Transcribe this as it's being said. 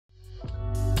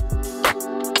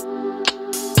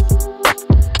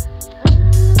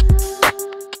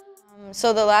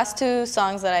So the last two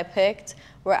songs that I picked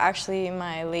were actually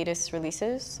my latest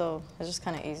releases, so it's just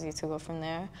kind of easy to go from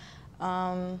there.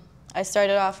 I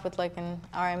started off with like an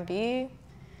R&B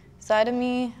side of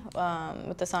me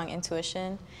with the song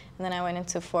Intuition, and then I went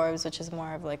into Forbes, which is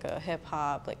more of like a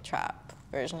hip-hop, like trap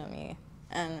version of me.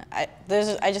 And I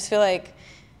just feel like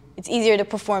it's easier to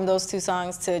perform those two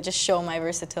songs to just show my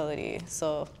versatility.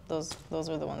 So those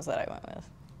were the ones that I went with.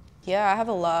 Yeah, I have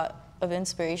a lot of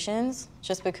inspirations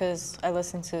just because I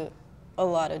listen to a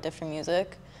lot of different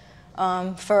music.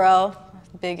 Pharrell,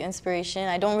 big inspiration.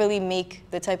 I don't really make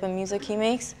the type of music he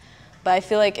makes, but I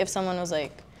feel like if someone was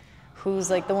like,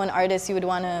 who's like the one artist you would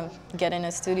want to get in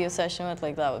a studio session with,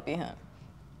 like that would be him.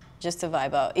 Just to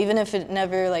vibe out. Even if it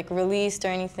never like released or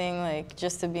anything, like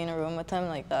just to be in a room with him,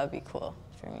 like that would be cool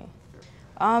for me.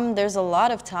 There's a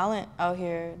lot of talent out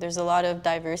here. There's a lot of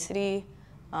diversity.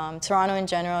 Toronto in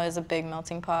general is a big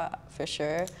melting pot for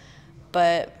sure.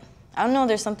 But I don't know,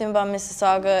 there's something about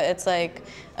Mississauga. It's like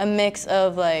a mix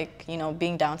of like, you know,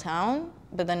 being downtown,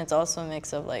 but then it's also a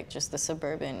mix of like just the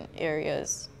suburban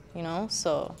areas, you know?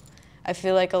 So I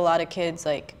feel like a lot of kids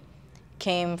like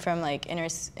came from like inner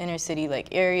city like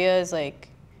areas, like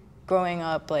growing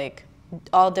up like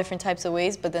all different types of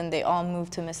ways, but then they all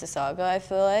moved to Mississauga, I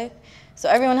feel like. So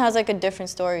everyone has like a different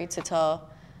story to tell,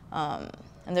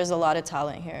 and there's a lot of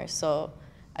talent here. So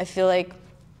I feel like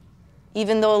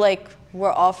even though like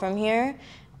we're all from here,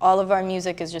 all of our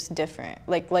music is just different.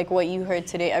 Like what you heard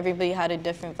today, everybody had a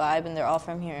different vibe and they're all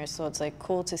from here. So it's like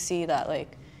cool to see that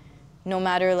like no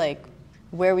matter like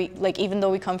where we, like even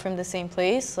though we come from the same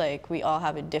place, like we all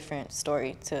have a different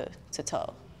story to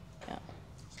tell. Yeah.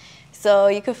 So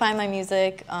you can find my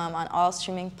music on all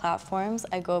streaming platforms.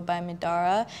 I go by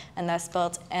MDRA, and that's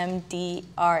spelled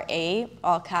MDRA,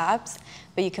 all caps.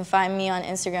 But you can find me on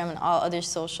Instagram and all other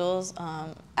socials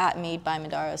at Made by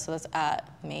MDRA. So that's at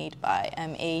Made by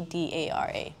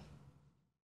MADARA.